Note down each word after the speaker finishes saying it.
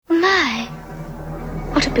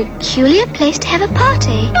What a peculiar place to have a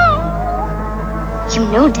party. You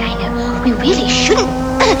know, Dino, we really shouldn't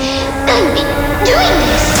be doing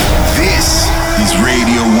this. This is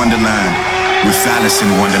Radio Wonderland with Alice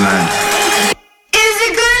in Wonderland. Is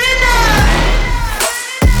it good enough?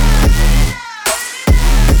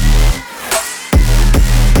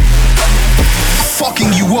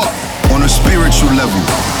 Fucking you up on a spiritual level.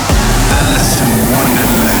 Alice in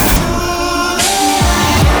Wonderland.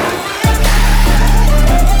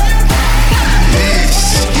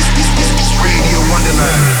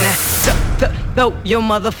 Throw your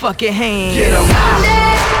motherfucking hand. Get 'em.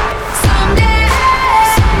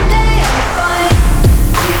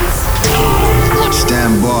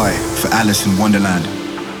 Stand by for Alice in Wonderland.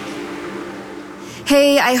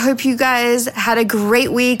 Hey, I hope you guys had a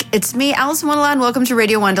great week. It's me, Alice in Wonderland. Welcome to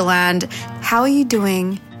Radio Wonderland. How are you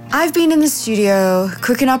doing? I've been in the studio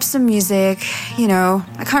cooking up some music. You know,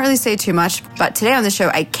 I can't really say too much, but today on the show,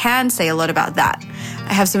 I can say a lot about that.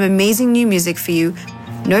 I have some amazing new music for you.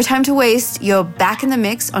 No time to waste. You're back in the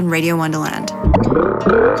mix on Radio Wonderland.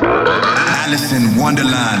 Alice in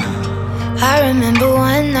Wonderland. I remember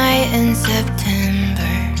one night in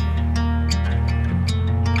September,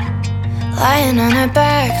 lying on our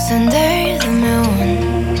backs under the moon.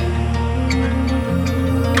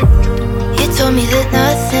 You told me that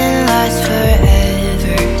nothing lasts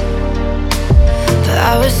forever, but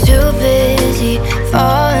I was too busy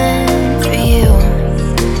falling for you.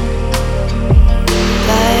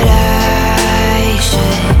 But I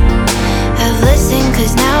should have listened,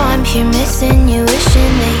 'cause now I'm here missing you,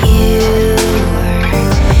 wishing that you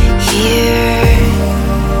were here.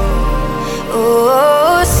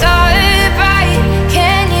 Oh, sorry,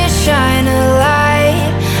 can you shine a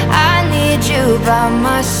light? I need you by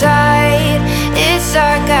my side. It's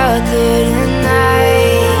dark out there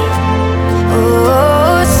tonight.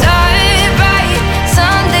 Oh, sorry,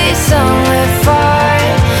 someday somewhere far,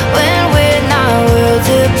 when we're not worlds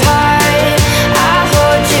apart, I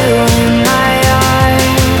hold you in my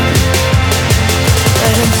arms.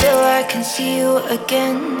 But until I can see you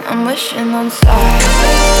again, I'm wishing on stars.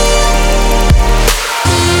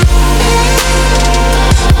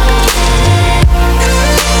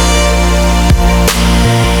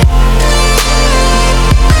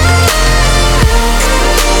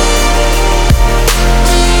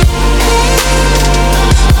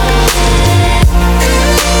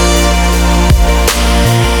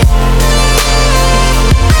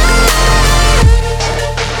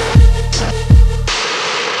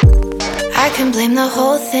 I can blame the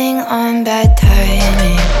whole thing on bad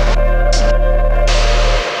timing.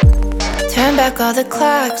 Turn back all the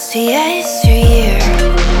clocks to yesteryear.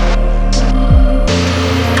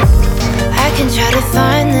 I can try to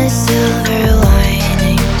find the silver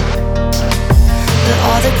lining, but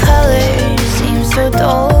all the colors seem so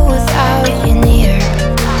dull without you near.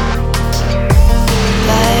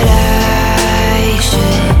 But I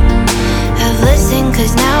should have listened,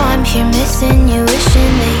 'cause now I'm here missing you,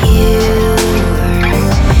 wishing that you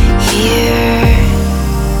were here.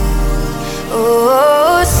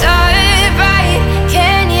 Oh, sorry,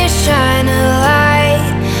 can you shine a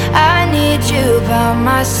light? I need you by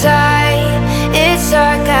my side. It's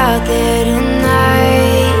dark out there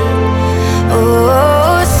tonight.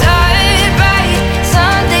 Oh, sorry,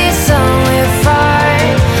 someday somewhere far,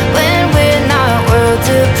 when we're not worlds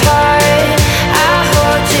apart, I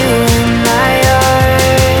hold you in my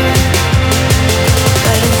arms.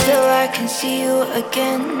 But until I can see you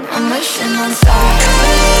again, I'm wishing on stars.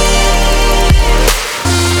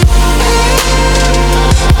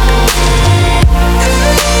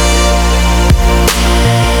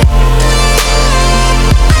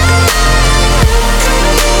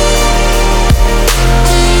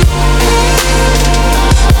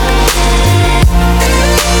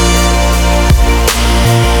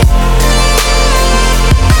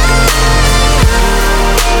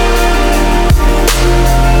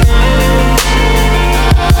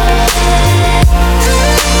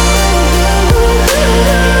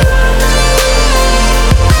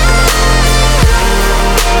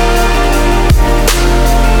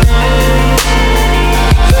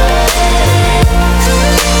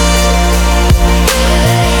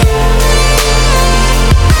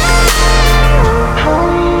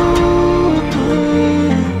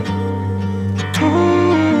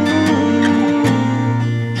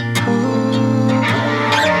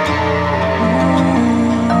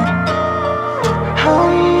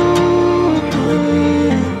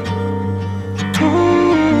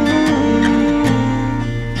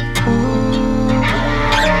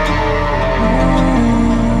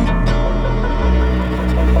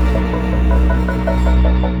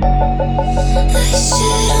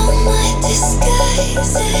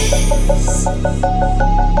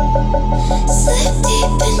 Slip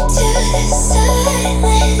deep into the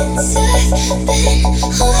silence. I've been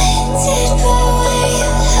haunted by where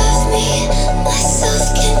you have me. My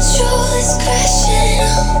self-control is crashing.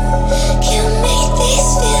 Can't make these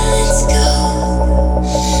feelings go.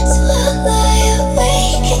 So I'll lie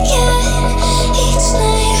awake again. Each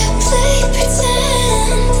night I play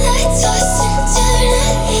pretend. I toss and turn,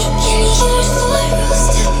 I ache and yearn for rules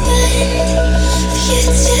to bend. For you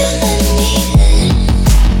to let me in.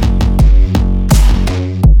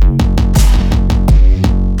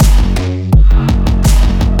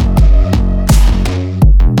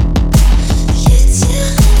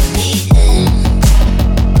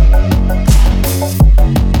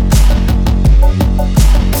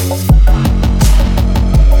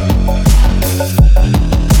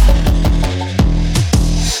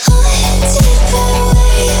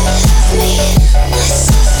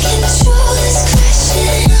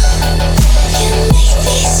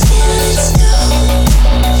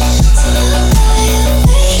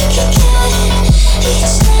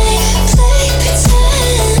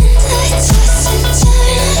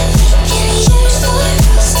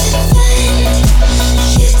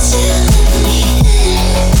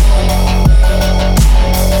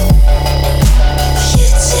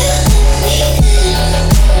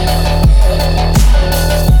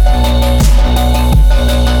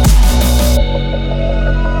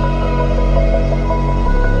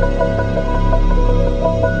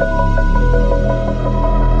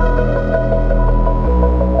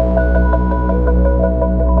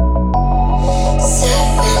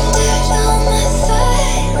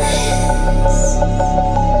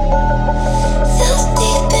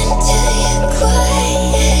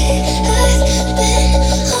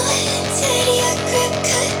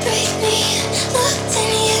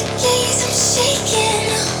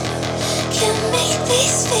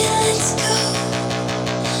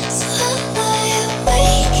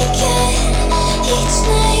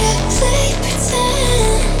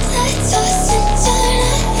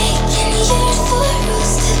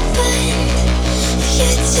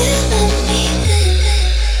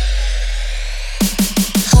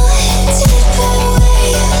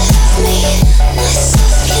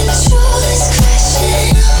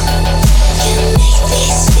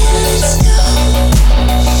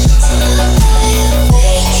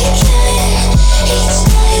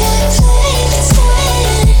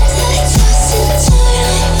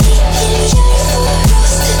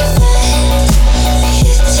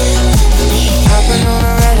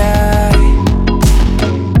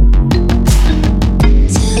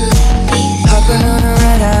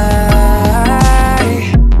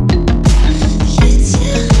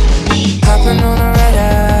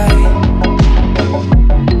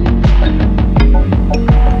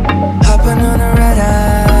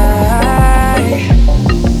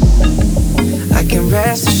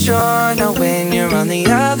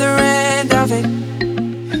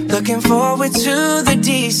 Looking forward to the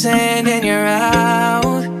descent and you're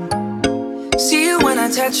out. See you when I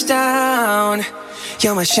touch down.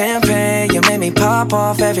 You're my champagne, you made me pop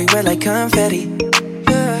off everywhere like confetti.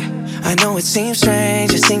 Yeah, I know it seems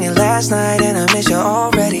strange, I seen you last night and I miss you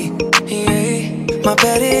already. Yeah, my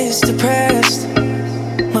bed is depressed,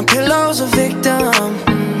 my pillow's a victim.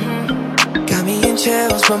 Got me in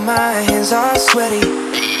chills but my hands are sweaty.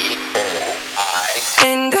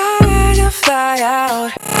 And I had to fly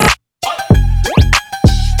out.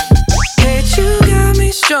 You got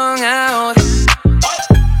me strung out.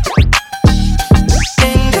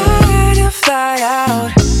 And I had to fly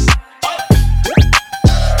out.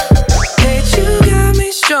 Hey, you got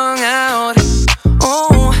me strung out.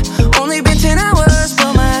 Oh, only been 10 hours,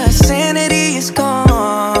 but my sanity is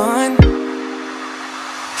gone.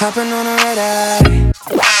 Hopping on a red eye.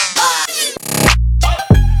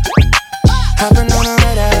 Hopping on a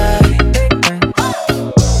red eye.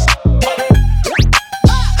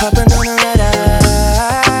 Hopping on a red eye.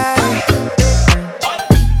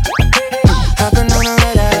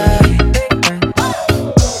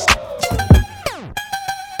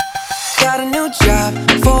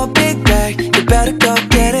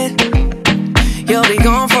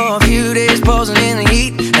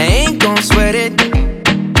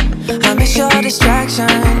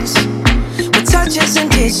 Distractions with touches and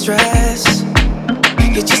distress.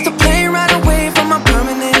 You're just a plane ride away from a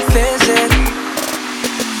permanent visit.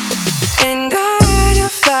 And I had to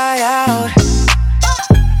fly out.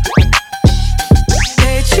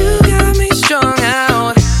 Hey, you got me strung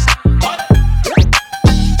out.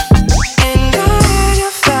 And I had to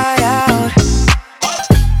fly out.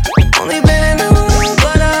 Only been in the room,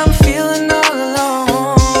 but I'm feeling all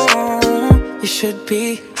alone. You should be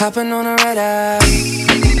be hopping on a red eye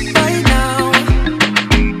right now.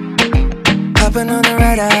 Hopping on a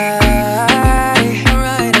red eye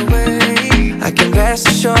right away. I can rest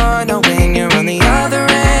assured knowing you're on the other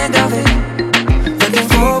end of it. Looking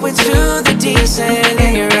forward to the descent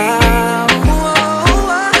and you're out.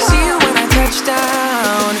 See you when I touch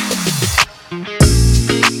down.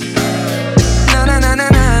 Na na na na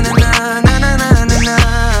na na na na na na na.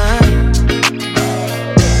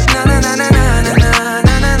 Na na na na na na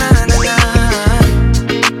na na na na na.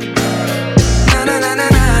 Na na na na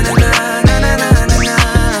na na na na na na.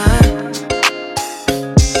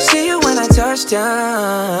 See you when I touch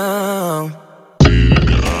down.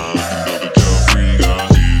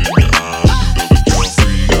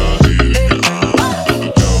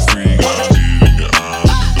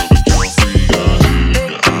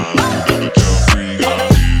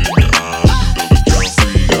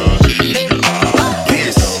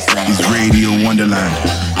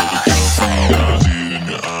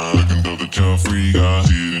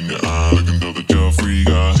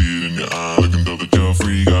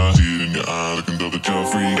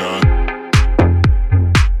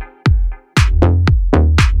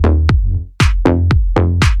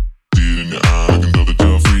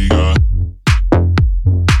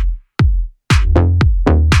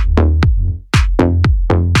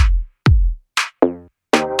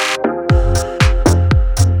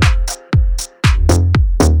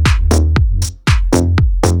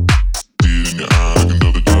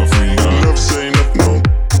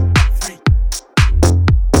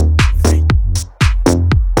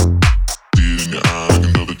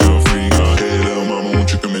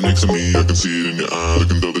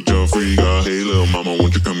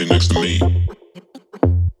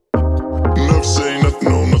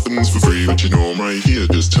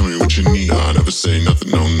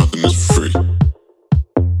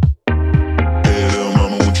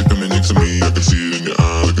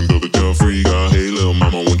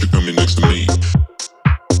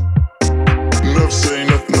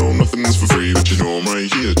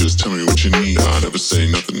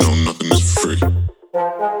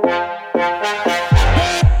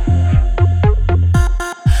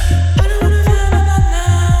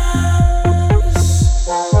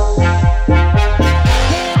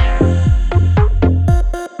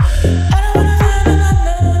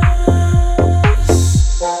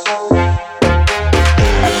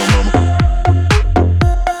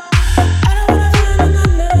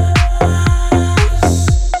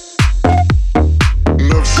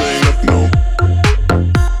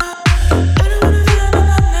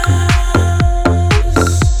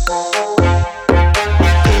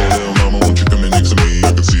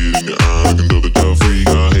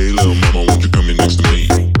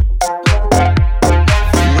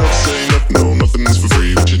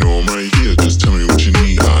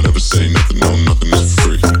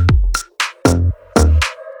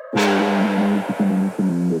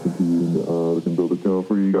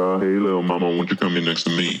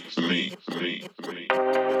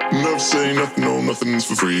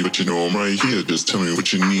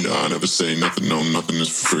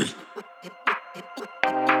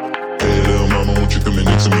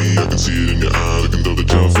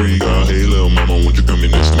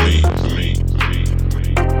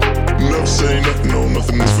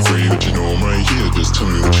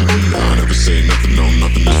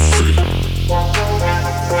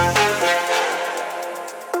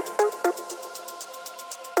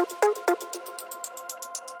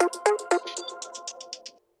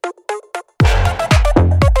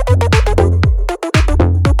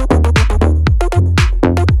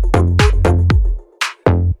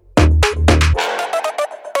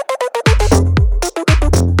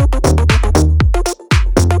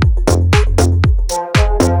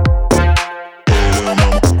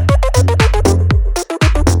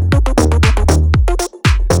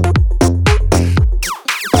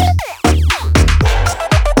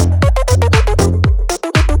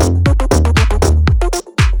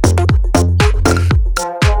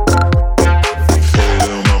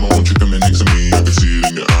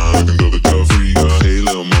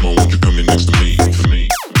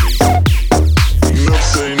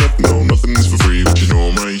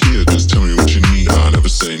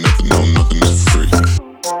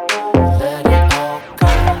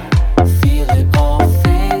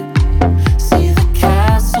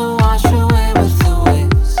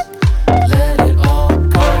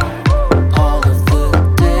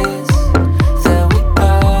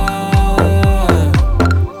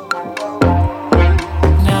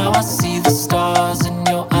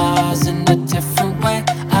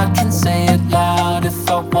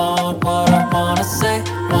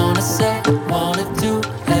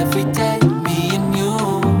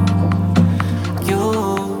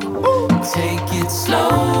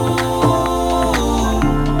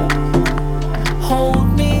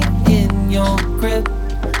 grip.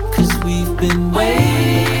 'Cause we've been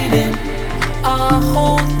waiting our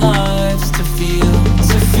whole lives to feel,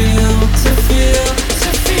 to feel, to feel, to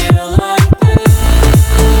feel like this.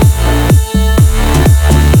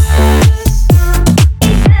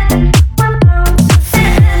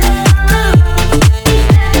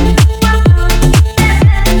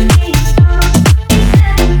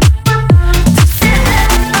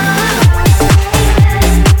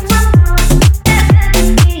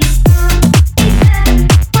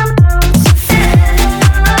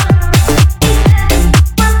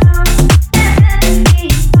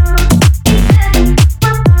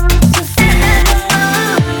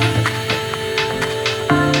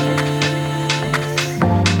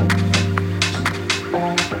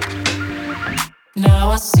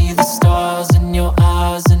 Now I see the stars in your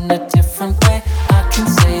eyes in a different way. I can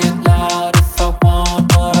say it loud if I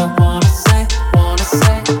want what I wanna say,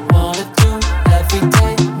 wanna do every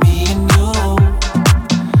day. Me and you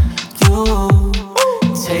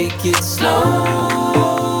take it slow.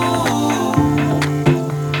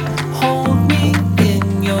 Hold me in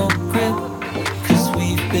your grip, 'cause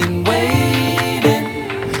we've been waiting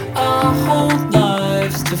our whole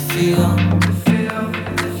lives to feel.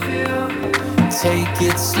 Take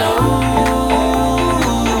it slow.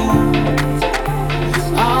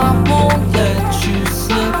 I won't let you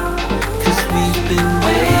slip, 'cause we've been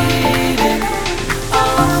waiting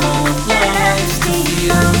our whole lives to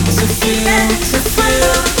feel, to feel, to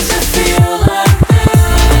feel, to feel like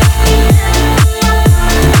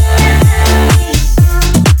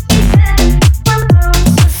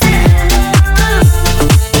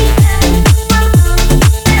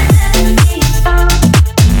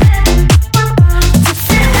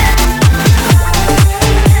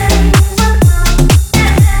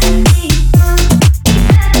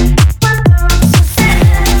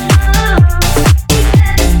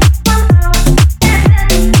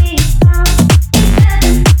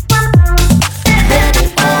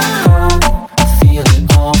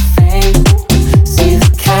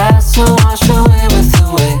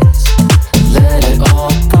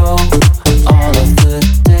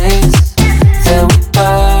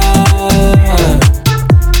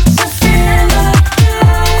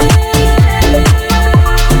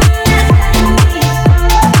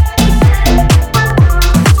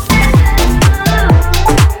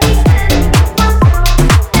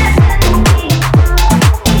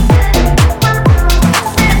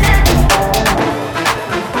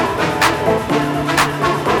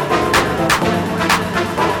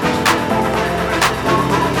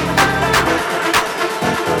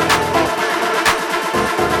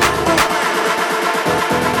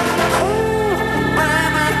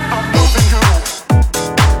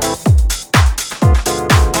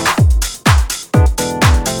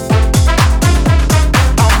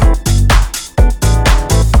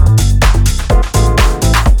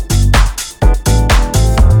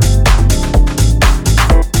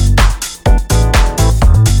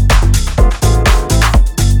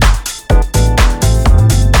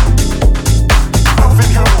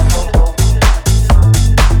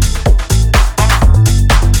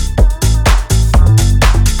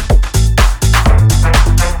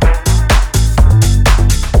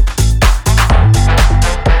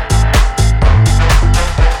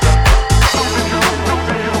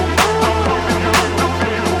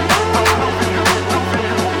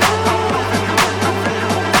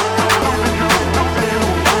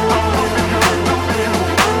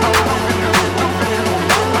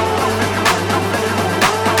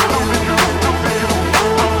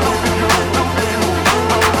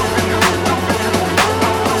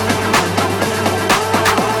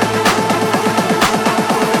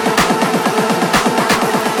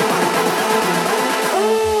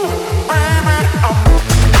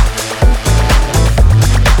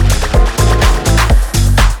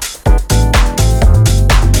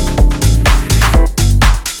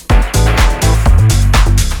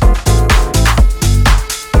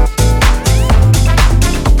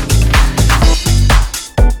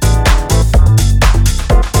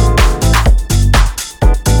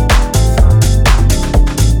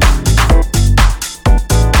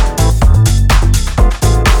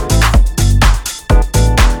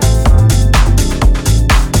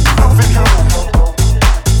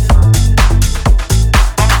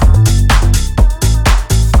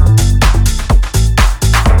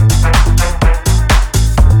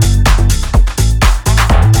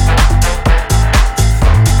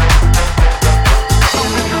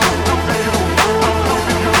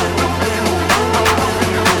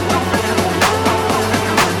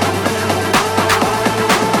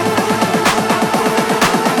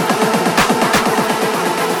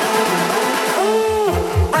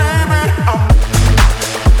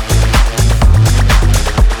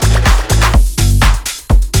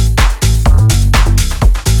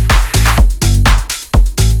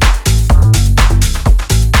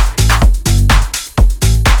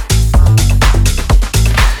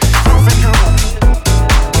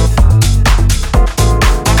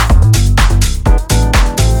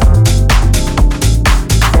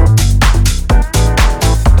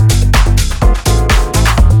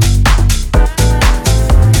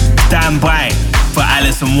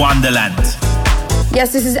Alice in Wonderland.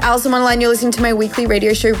 Yes, this is Alice in Wonderland. You're listening to my weekly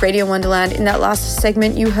radio show, Radio Wonderland. In that last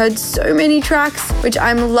segment, you heard so many tracks, which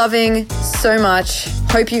I'm loving so much.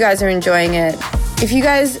 Hope you guys are enjoying it. If you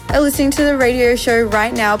guys are listening to the radio show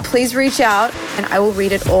right now, please reach out and I will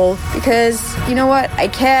read it all because you know what? I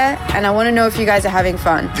care and I want to know if you guys are having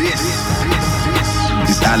fun. This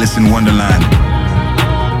is Alice in Wonderland.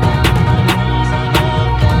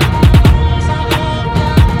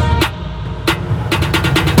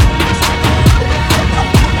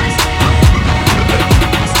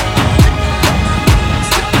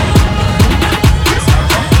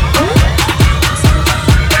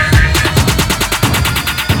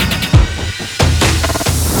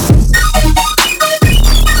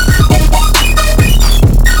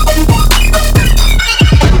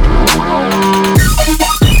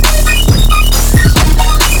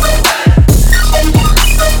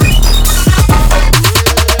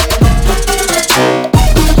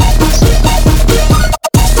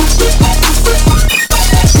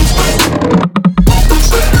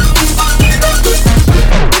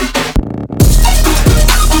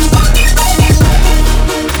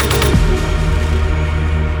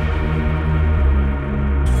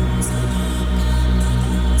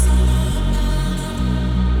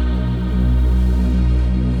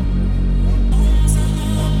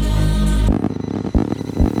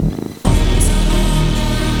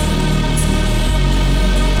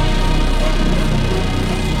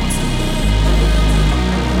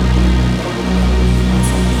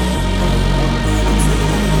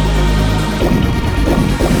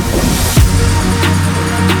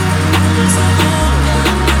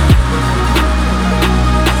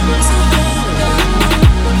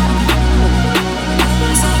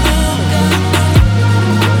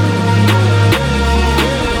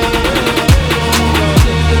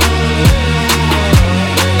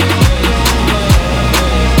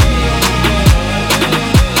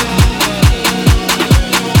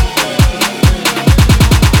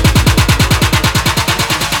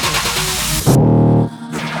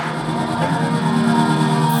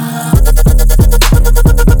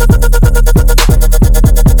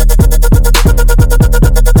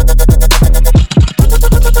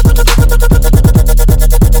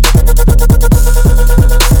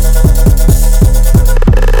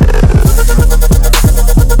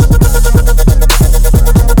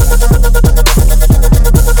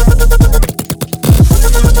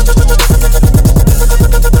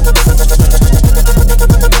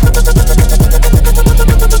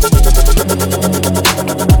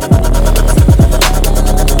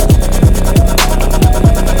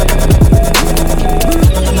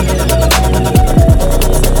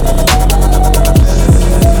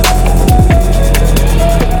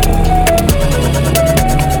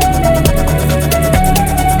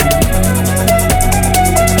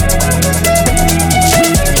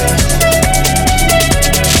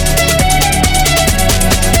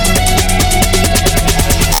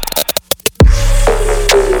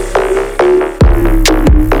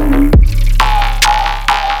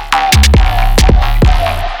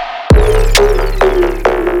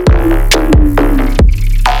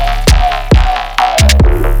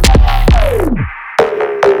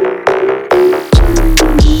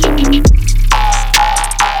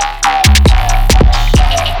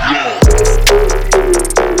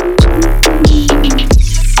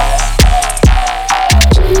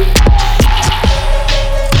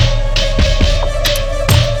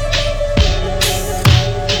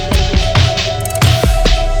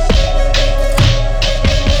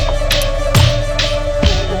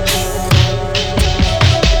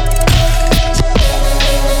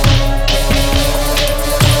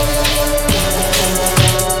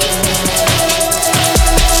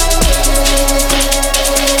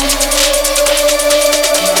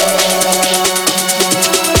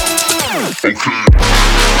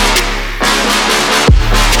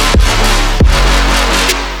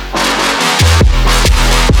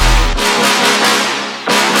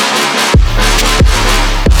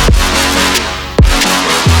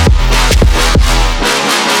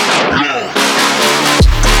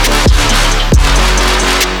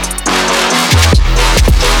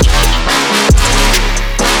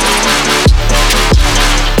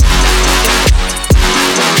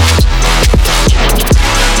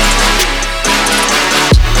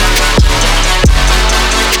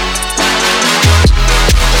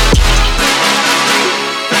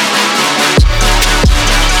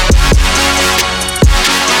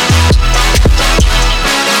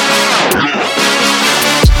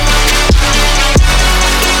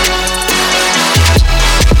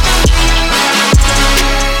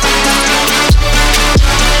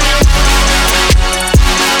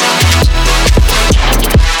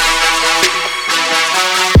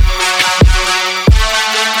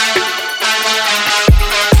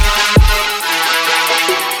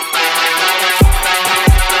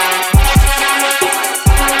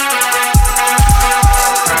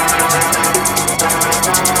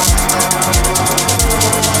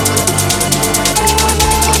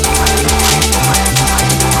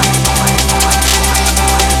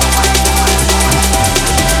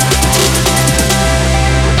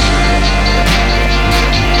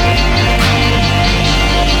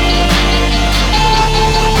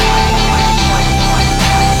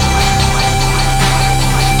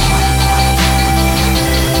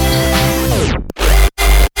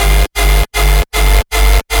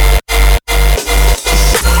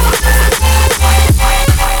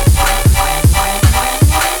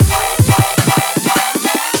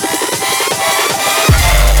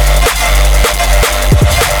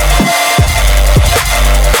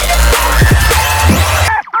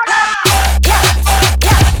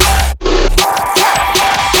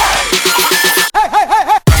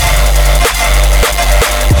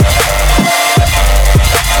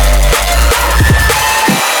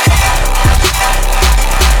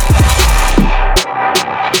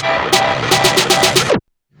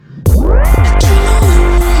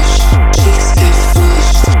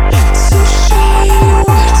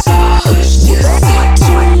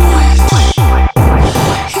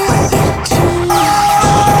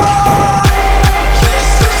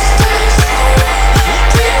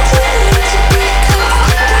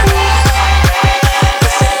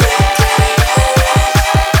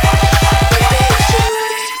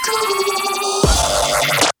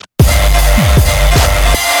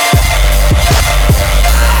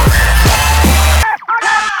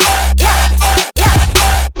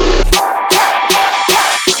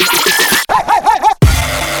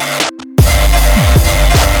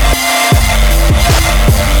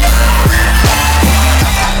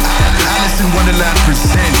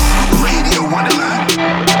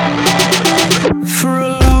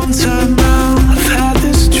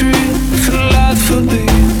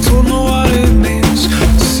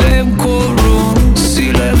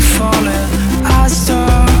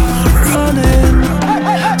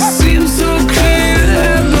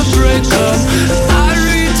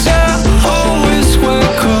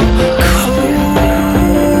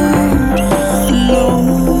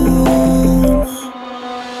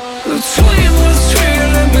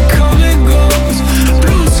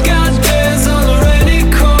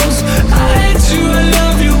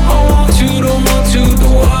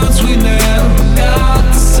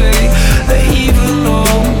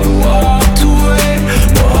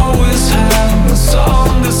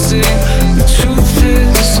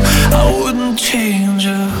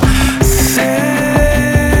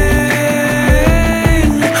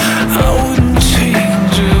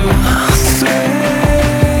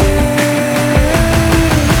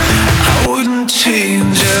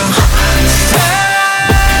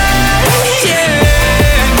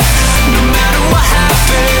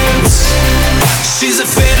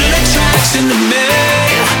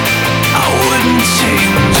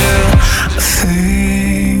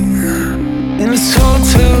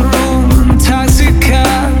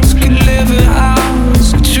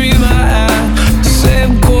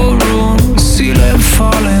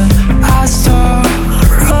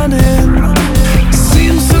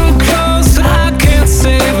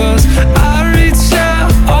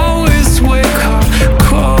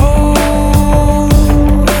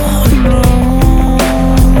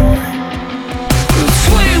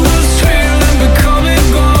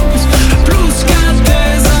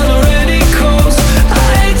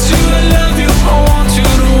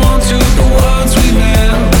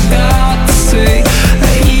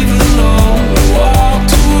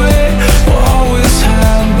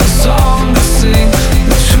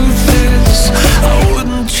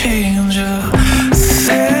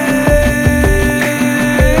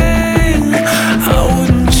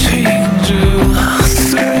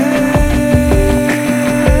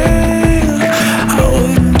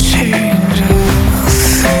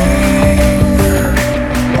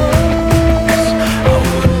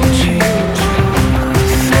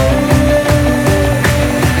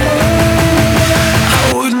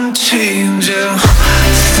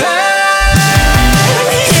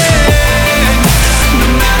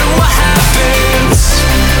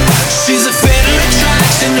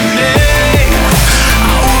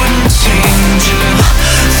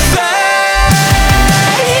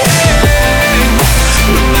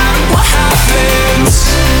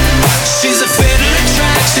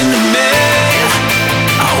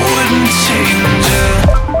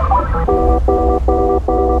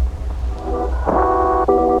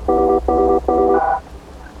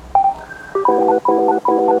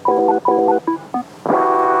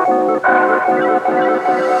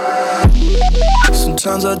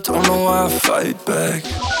 don't know why I fight back.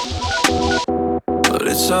 But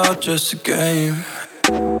it's all just a game.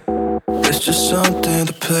 It's just something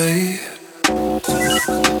to play.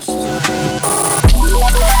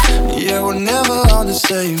 Yeah, we're never on the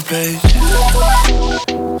same page.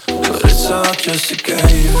 But it's all just a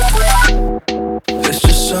game. It's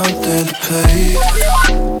just something to play.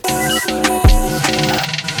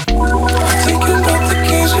 Thinking about the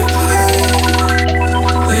games we play.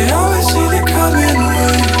 They always see they come in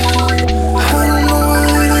waves. I don't know what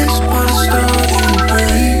it is, but it's starting to break.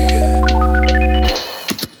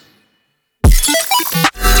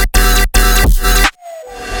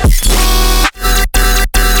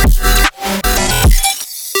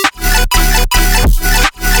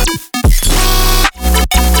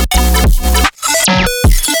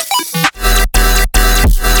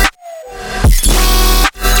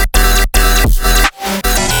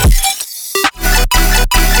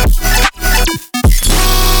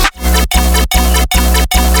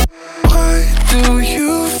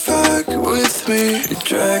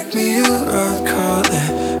 Drag me around,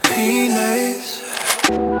 calling me names.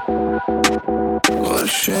 What a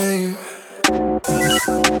shame.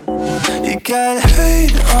 You got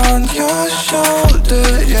hate on your shoulder,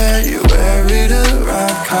 yeah, you wear it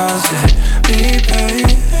around, causing me pain.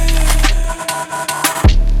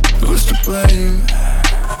 Who's to blame?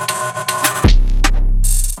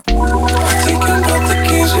 Thinking about the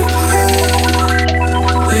games we play.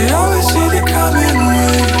 They always see they come in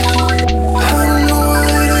waves.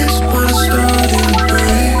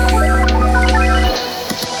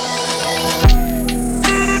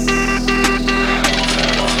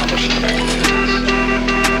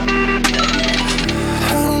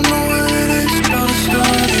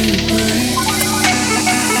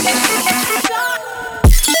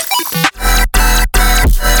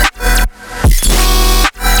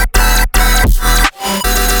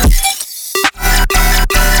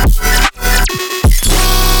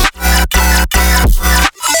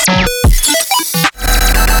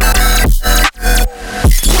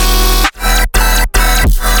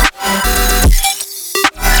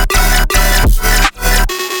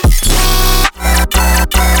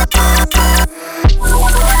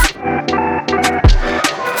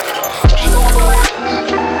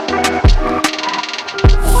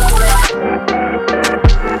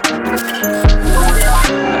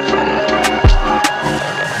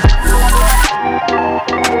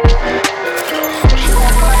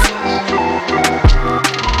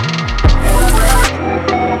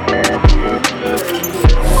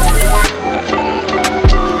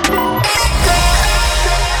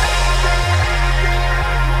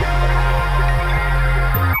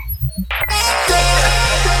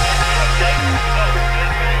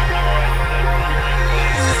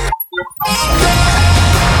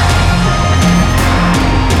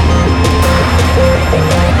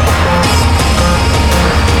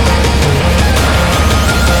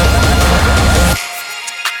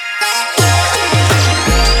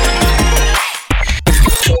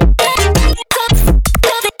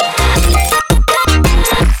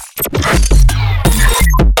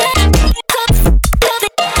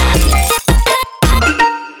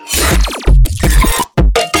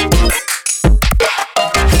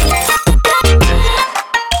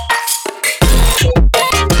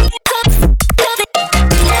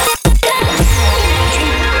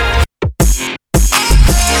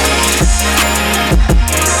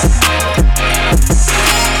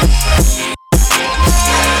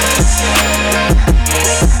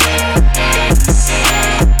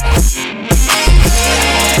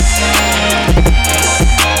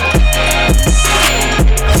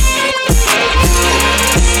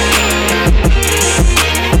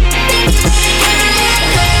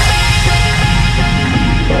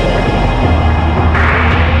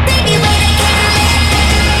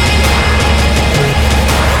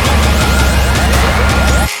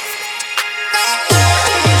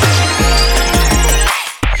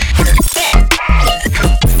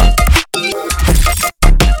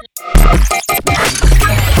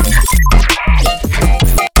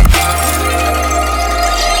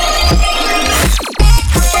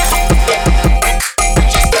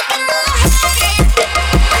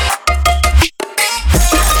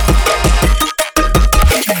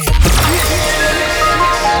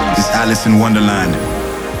 Alice in Wonderland.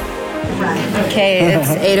 Okay, it's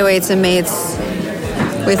 808s and Mates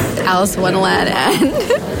with Alice in Wonderland and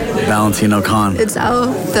Valentino Khan. It's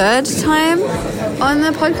our third time on the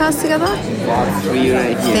podcast together.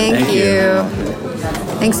 Thank you.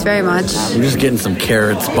 Thanks very much. I'm just getting some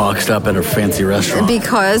carrots boxed up at a fancy restaurant.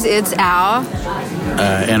 Because it's our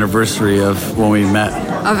Anniversary of when we met.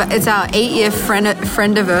 it's our 8-year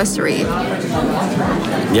friendiversary.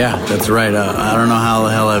 Yeah, that's right. I don't know how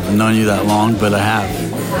the hell I've known you that long, but I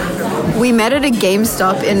have. We met at a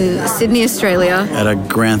GameStop in Sydney, Australia. At a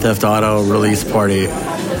Grand Theft Auto release party.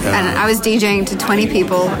 And I was DJing to 20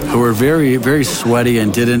 people. Who were very, very sweaty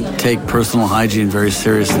and didn't take personal hygiene very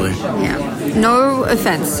seriously. Yeah. No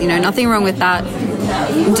offense, nothing wrong with that.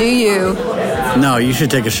 Do you? No, you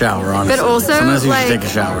should take a shower, honestly. But also, sometimes you should take a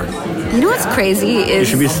shower. You know what's crazy is... You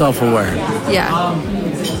should be self-aware. Yeah.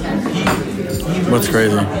 What's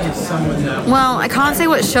crazy? Well, I can't say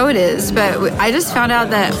what show it is, but I just found out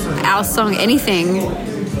that our song Anything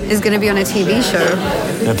is going to be on a TV show.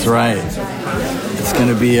 That's right. It's going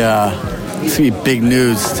to be big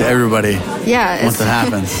news to everybody. Yeah. Once it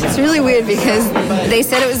happens. It's really weird because they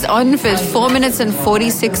said it was on for 4 minutes and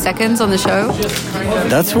 46 seconds on the show.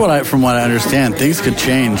 That's from what I understand. Things could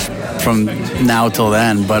change from now till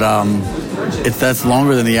then, but that's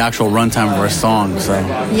longer than the actual runtime of our song, so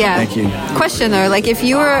yeah. Thank you. Question though, if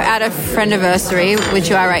you were at a friendiversary, which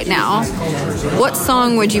you are right now, what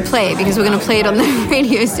song would you play? Because we're going to play it on the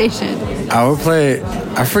radio station. I would play,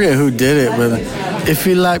 I forget who did it, but if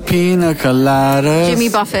you like pina coladas. Jimmy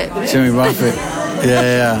Buffett.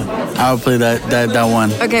 Yeah. I would play that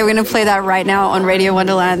one. Okay, we're going to play that right now on Radio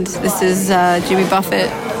Wonderland. This is Jimmy Buffett.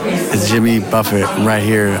 It's Jimmy Buffett right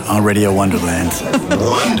here on Radio Wonderland.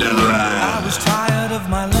 Wonderland. I was tired of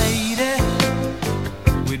my lady.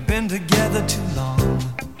 We'd been together too long.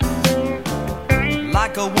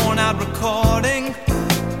 Like a worn-out recording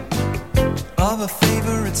of a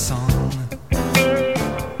favorite song.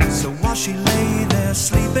 So while she lay there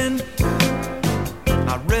sleeping,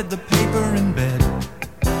 I read the paper in bed.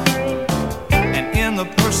 And in the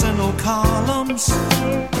personal columns,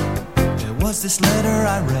 there was this letter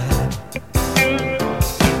I read.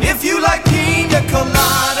 If you like pina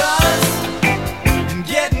coladas and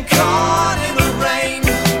getting caught in the rain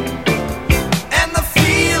and the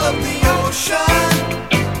feel of the ocean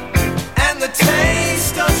and the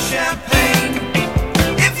taste of champagne,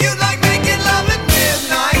 if you like making love at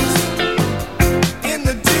midnight in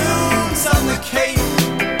the dunes on the Cape,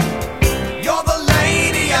 you're the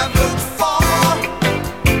lady I've looked for.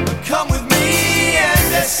 Come with me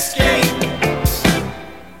and escape.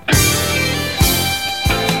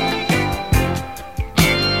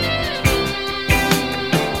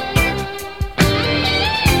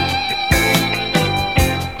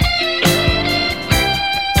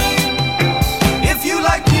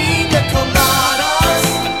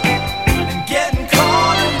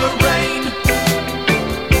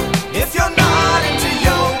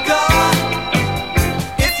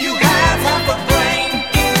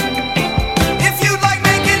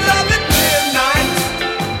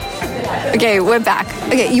 Okay, we're back.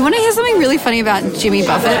 Okay, you want to hear something really funny about Jimmy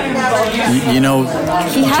Buffett?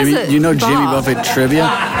 He has Jimmy Buffett trivia?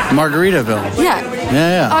 Margaritaville.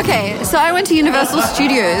 Yeah. Okay, so I went to Universal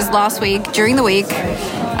Studios last week, during the week,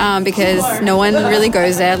 because no one really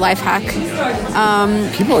goes there, life hack.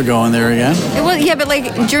 People are going there again. But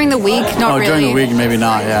during the week, not really. During the week, maybe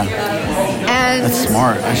not, yeah. And that's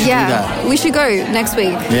smart. I should do that. We should go next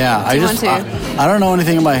week. Yeah, I don't know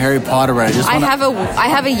anything about Harry Potter, but I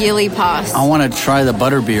have a yearly pass. I want to try the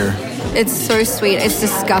butterbeer. It's so sweet. It's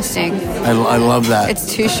disgusting. I love that.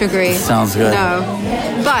 It's too sugary. It sounds good. No,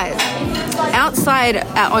 but outside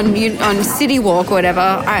on City Walk or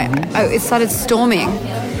whatever, it started storming.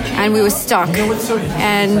 And we were stuck.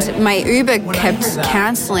 And my Uber kept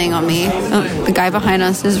cancelling on me. Oh, the guy behind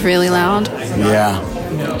us is really loud. Yeah.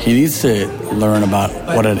 He needs to learn about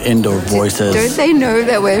what an indoor voice is. Don't they know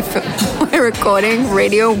that we're recording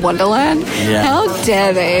Radio Wonderland? Yeah. How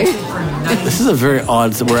dare they? This is a very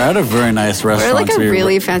odd... We're at a very nice restaurant. We're like a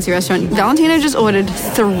really fancy restaurant. Valentina just ordered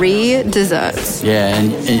 3 desserts. Yeah,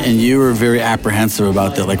 and you were very apprehensive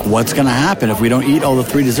about that. Like, what's going to happen if we don't eat all the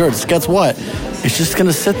 3 desserts? Guess what? It's just going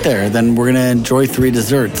to sit there. Then we're going to enjoy 3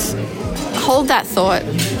 desserts. Hold that thought.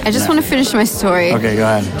 I just want to finish my story. Okay, go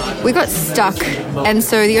ahead. We got stuck, and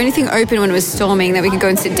so the only thing open when it was storming that we could go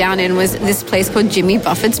and sit down in was this place called Jimmy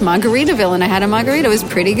Buffett's Margaritaville, and I had a margarita. It was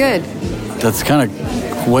pretty good. That's kind of...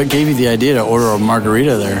 What gave you the idea to order a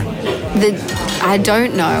margarita there? I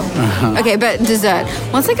don't know. Okay, but dessert.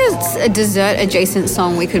 What's like a dessert-adjacent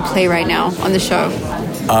song we could play right now on the show?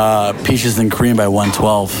 Peaches and Cream by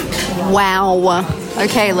 112. Wow.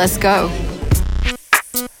 Okay, let's go.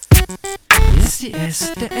 Yes,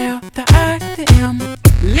 the L, the I, the M.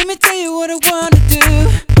 Let me tell you what I wanna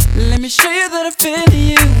do. Let me show you that I feel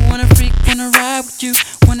you. Wanna freak, wanna ride with you.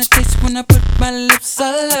 Wanna taste when I put my lips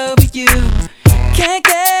all over you. Can't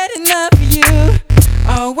get enough of you.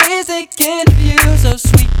 Always thinking of you. So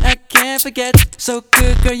sweet, I can't forget. So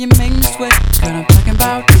good, girl, you make me sweat. Girl, I'm talking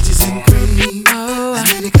about bitches and cream. Oh, I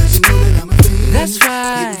need it cause you know that I'm a fiend. that's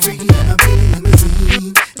right. Getting freaky in my pretty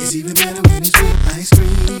limousine. It's even better when it's with ice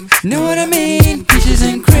cream. Know what I mean? Peaches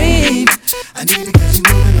and cream. I need it cause you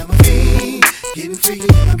know that I'm a fiend. Getting freaky in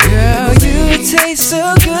my pretty Girl, limousine. you taste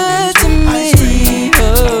so good to me.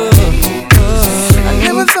 Oh, oh. I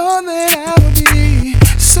never thought that I would be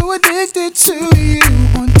so addicted to you.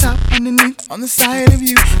 On top, underneath, on the side of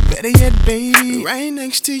you. Better yet, baby, right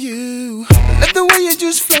next to you. Love the way you're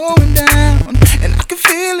just flowing down, and I can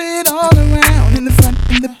feel it all around. In the front,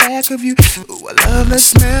 in the back of you. Ooh, I love the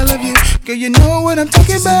smell of you. Girl, you know what I'm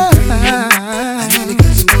talking about. I need it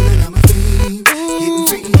cause you know that I'm a fiend. Getting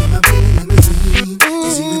freaky in my pretty limousine.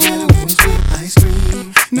 It's even better when it's with ice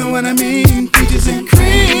cream. Know what I mean? Peaches and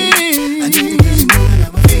cream. I need it cause you know that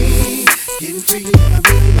I'm a fiend. Getting freaky in my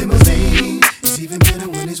pretty limousine. It's even better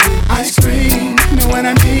when it's with ice cream. Know what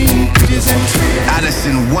I mean? Peaches and cream. Alice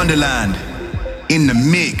in Wonderland in the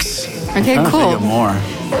mix. Okay, I cool. get more.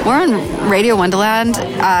 We're on Radio Wonderland.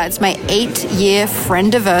 It's my 8-year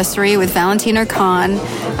friend-iversary with Valentino Khan.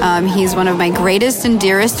 He's one of my greatest and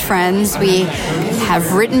dearest friends. We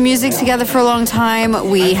have written music together for a long time.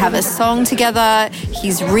 We have a song together.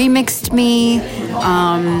 He's remixed me.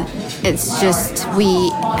 It's just, we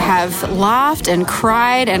have laughed and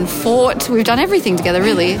cried and fought. We've done everything together,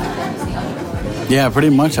 really. Yeah, pretty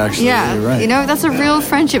much, actually. Yeah, You're right. you know, that's a real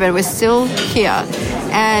friendship, and we're still here.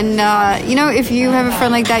 And, you know, if you have a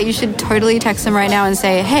friend like that, you should totally text them right now and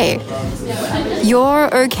say, hey,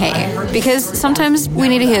 you're okay. Because sometimes we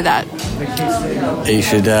need to hear that. You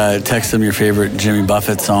should text them your favorite Jimmy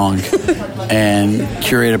Buffett song and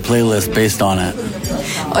curate a playlist based on it.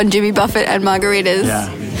 On Jimmy Buffett and margaritas. Yeah.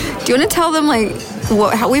 Do you want to tell them, like,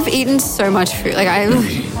 how we've eaten so much food? Like, I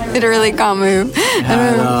literally can't move.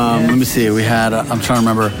 Let me see. We had, I'm trying to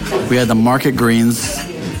remember, we had the market greens.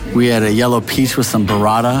 We had a yellow peach with some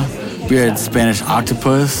burrata. We had Spanish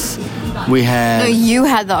octopus. We had... No, you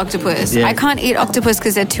had the octopus. Yeah. I can't eat octopus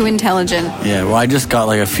because they're too intelligent. Yeah, well, I just got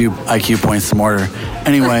like a few IQ points to order.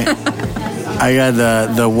 Anyway, I got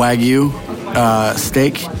the Wagyu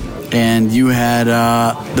steak, and you had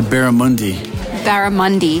the barramundi.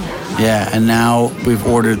 Barramundi. Yeah, and now we've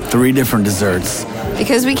ordered 3 different desserts.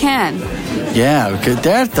 Because we can. Yeah,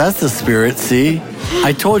 that's the spirit. See,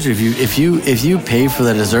 I told you if you pay for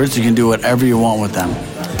the desserts, you can do whatever you want with them.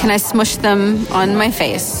 Can I smush them on my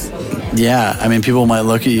face? Yeah, I mean, people might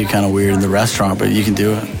look at you kind of weird in the restaurant, but you can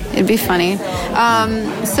do it. It'd be funny.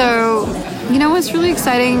 So, you know what's really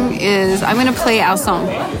exciting is I'm going to play our song.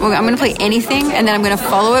 I'm going to play anything, and then I'm going to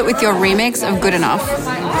follow it with your remix of Good Enough.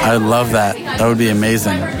 I love that. That would be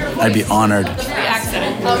amazing. I'd be honored.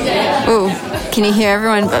 Ooh, can you hear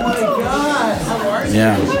everyone?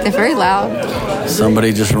 Yeah. They're very loud.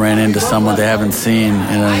 Somebody just ran into someone they haven't seen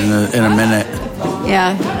in a minute.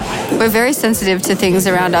 Yeah. We're very sensitive to things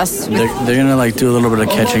around us. They're going to like do a little bit of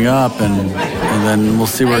catching up, and then we'll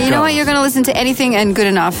see where it goes. You know what? You're going to listen to anything and Good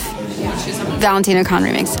Enough. Valentino Khan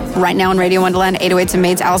remix. Right now on Radio Wonderland, 808s and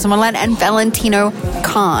Mates, Alice in Wonderland, and Valentino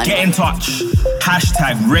Khan. Get in touch.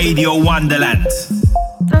 Hashtag Radio Wonderland.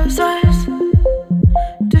 Those eyes,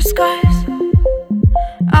 disguise,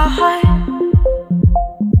 I'll hide.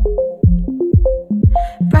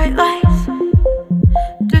 Bright lights,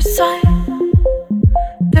 decide,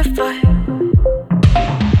 defy.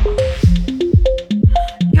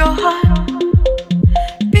 Your heart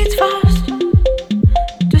beats fast,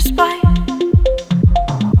 despite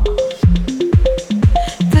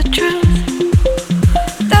the truth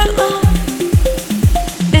that love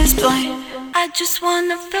is blind. I just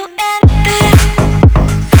wanna feel anything.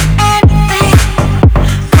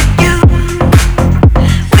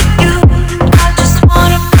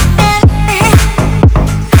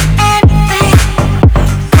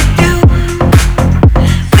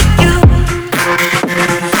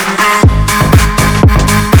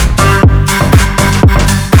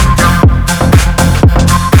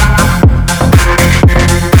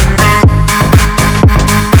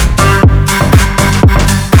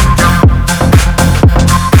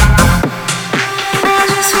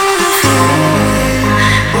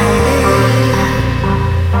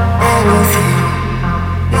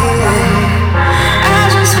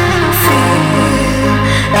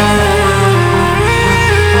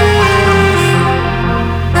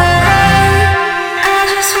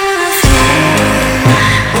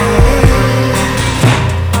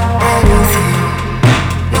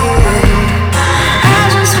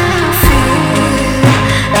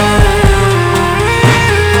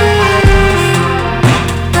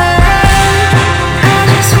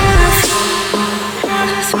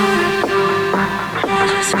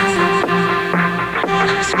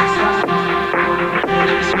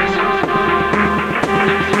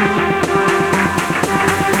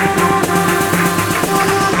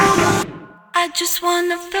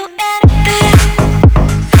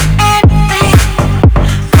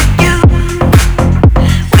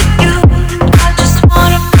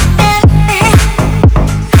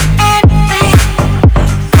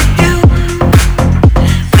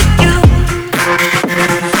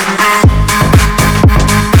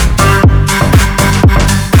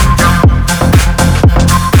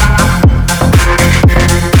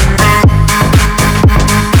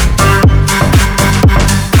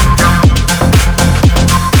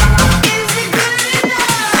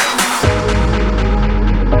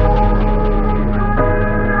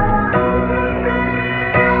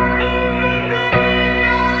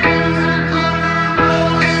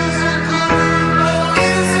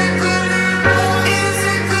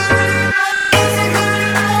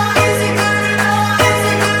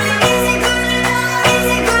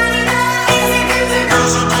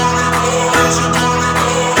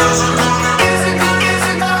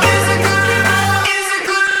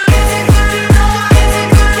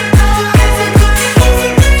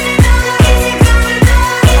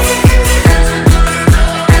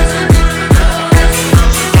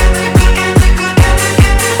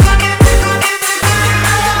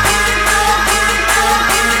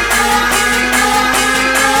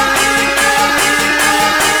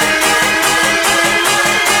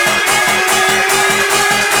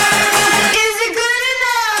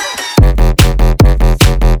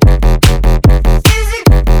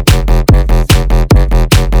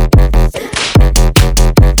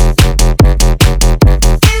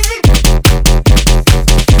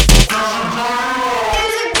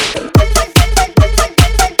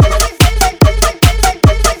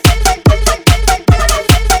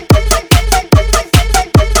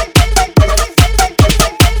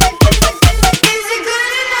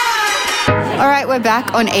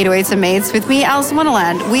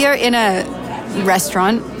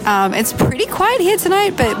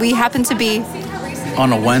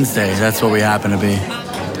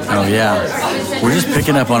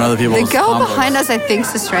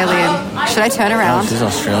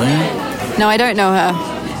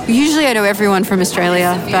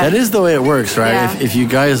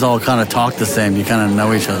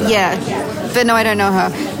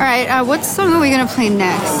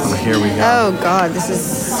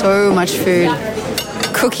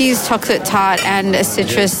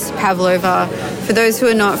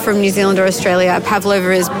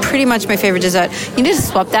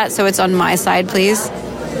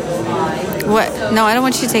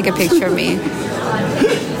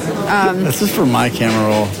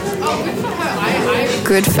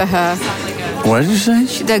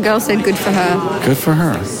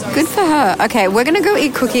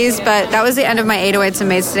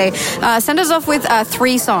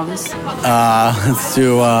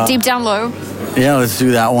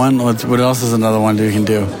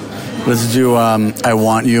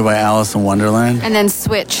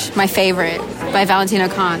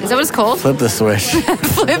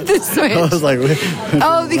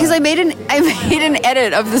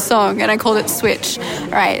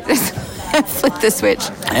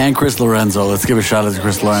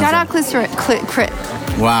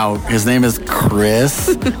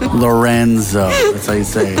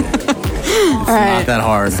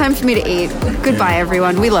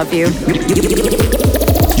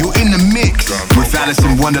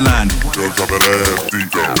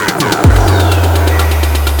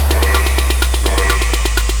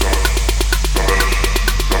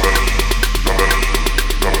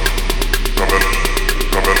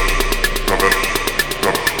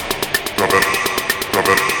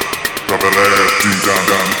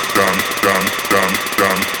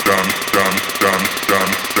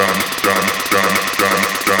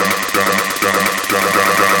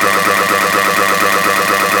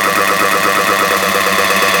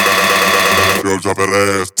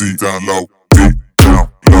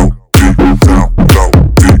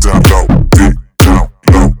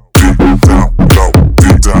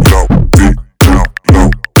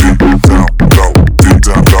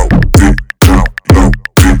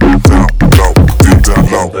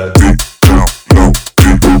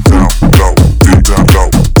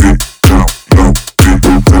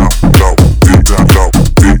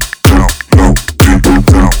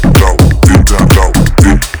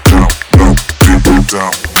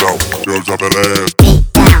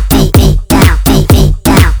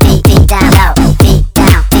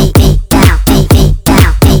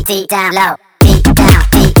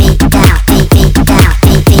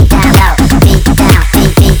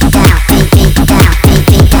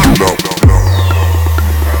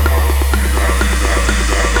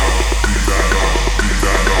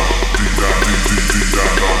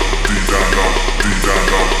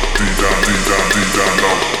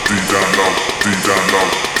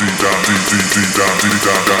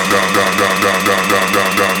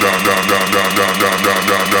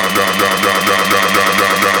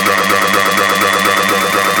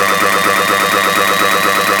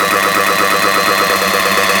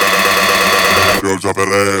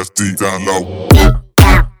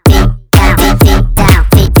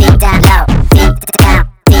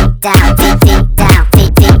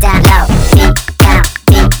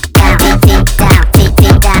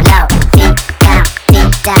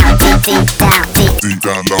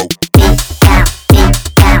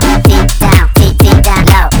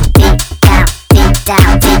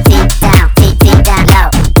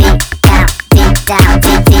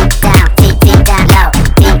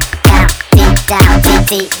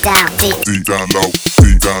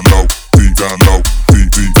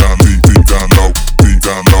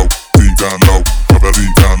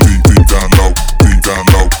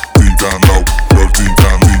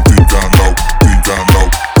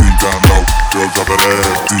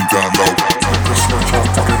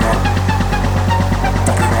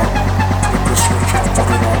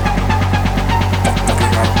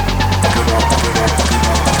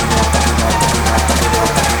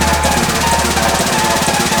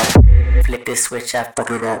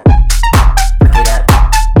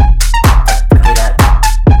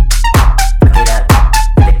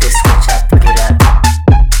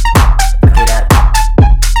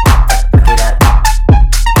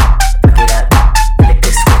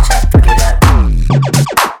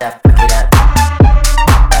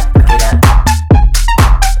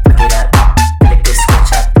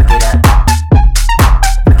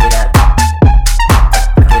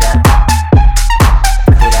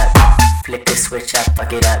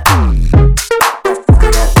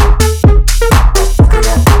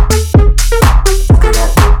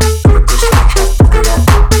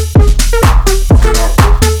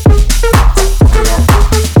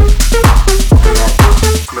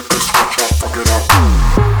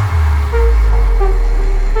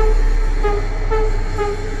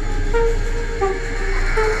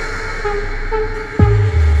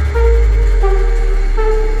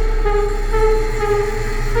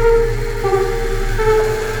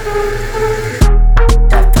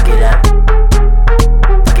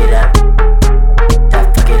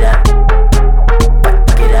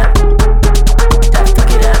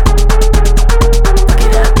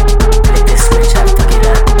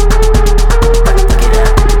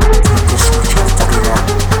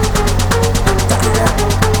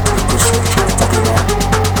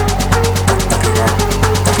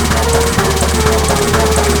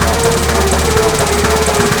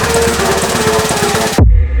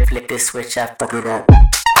 this switch up, fuck it up.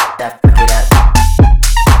 Fuck it up. Fuck it up.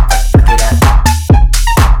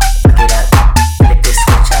 Fuck it up. Flip this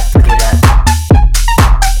switch up, fuck it up.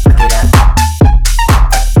 Fuck it up.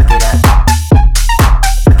 Fuck it up.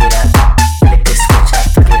 Fuck it up. Flip this switch up,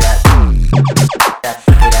 fuck it up. Fuck it up.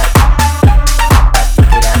 Fuck it up.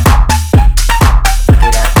 Fuck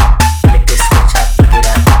it up. Flip this switch up, fuck it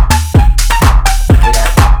up. Fuck it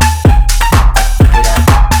up. Fuck it up.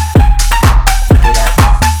 Fuck it up.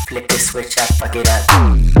 Flip this switch up, fuck it up.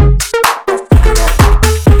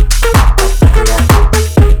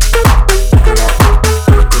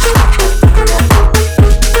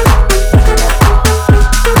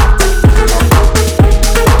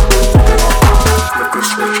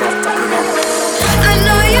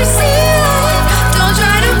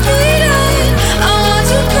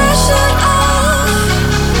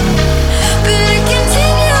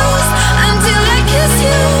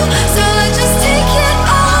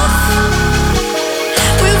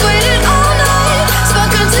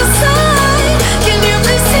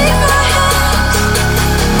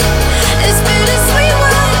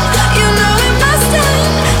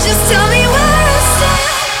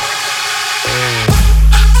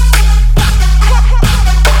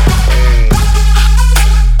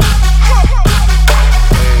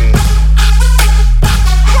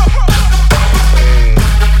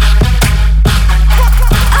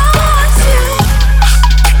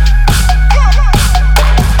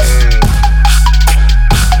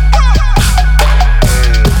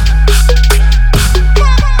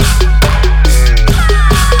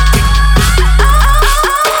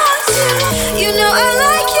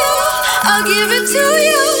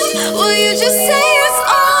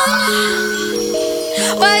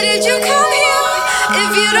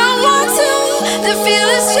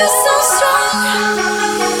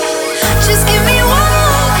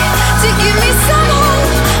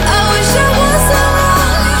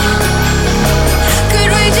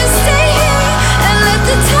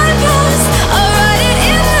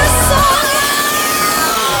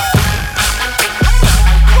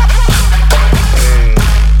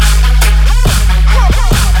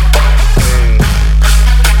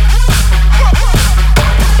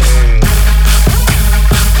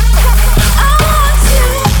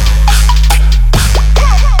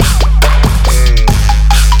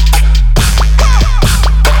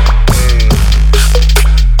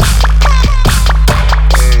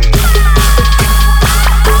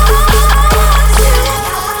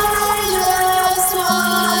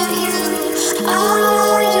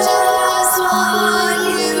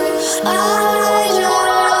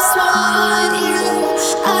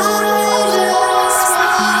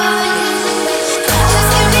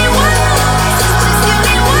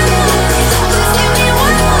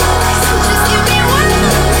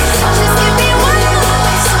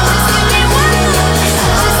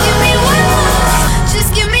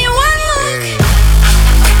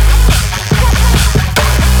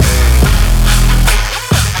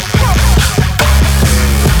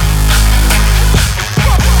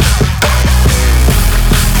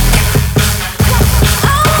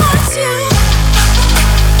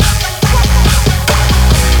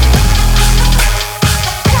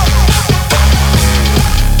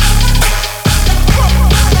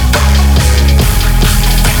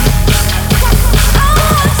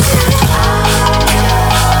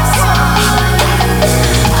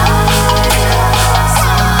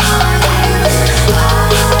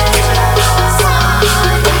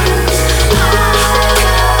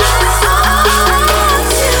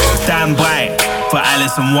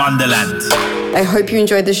 Wonderland. I hope you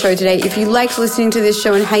enjoyed the show today. If you liked listening to this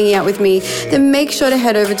show and hanging out with me, then make sure to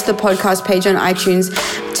head over to the podcast page on iTunes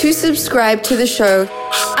to subscribe to the show.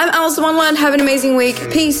 I'm Alice in Wonderland. Have an amazing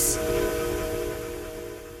week. Peace.